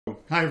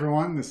Hi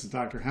everyone, this is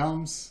Dr.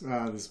 Helms.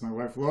 This is my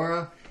wife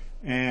Laura,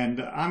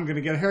 and I'm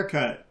gonna get a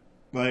haircut,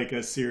 like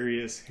a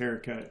serious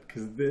haircut,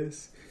 because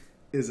this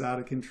is out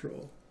of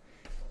control.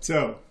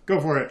 So, go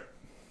for it.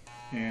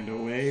 And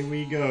away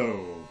we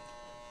go.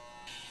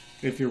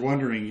 If you're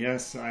wondering,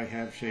 yes, I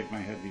have shaved my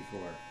head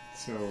before,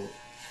 so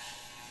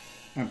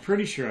I'm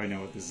pretty sure I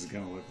know what this is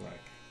gonna look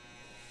like.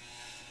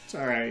 It's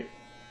alright.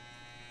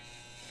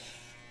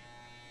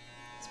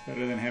 It's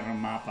better than having a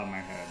mop on my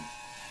head.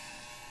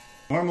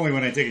 Normally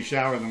when I take a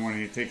shower in the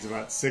morning it takes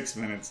about 6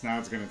 minutes. Now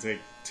it's going to take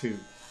 2.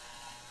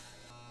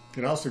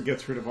 It also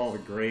gets rid of all the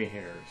gray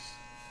hairs.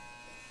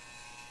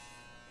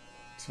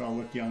 So I'll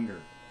look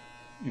younger,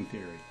 in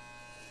theory.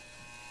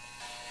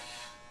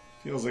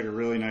 Feels like a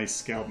really nice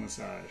scalp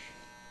massage.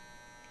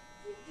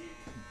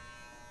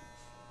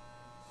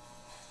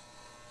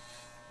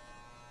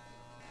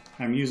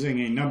 I'm using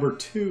a number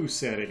 2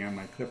 setting on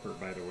my clipper,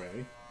 by the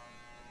way.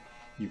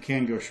 You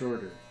can go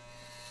shorter.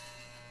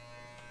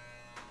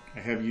 I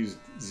have used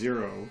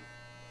 0,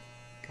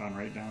 gone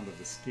right down to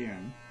the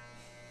skin.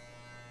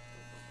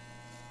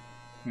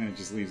 And it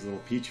just leaves a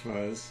little peach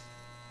fuzz.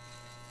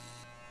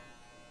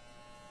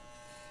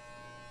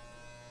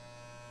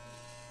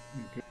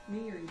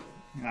 Me or you?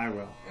 I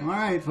will.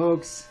 Alright,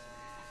 folks.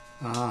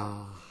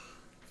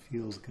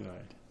 Feels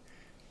good.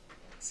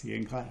 See you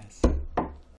in class.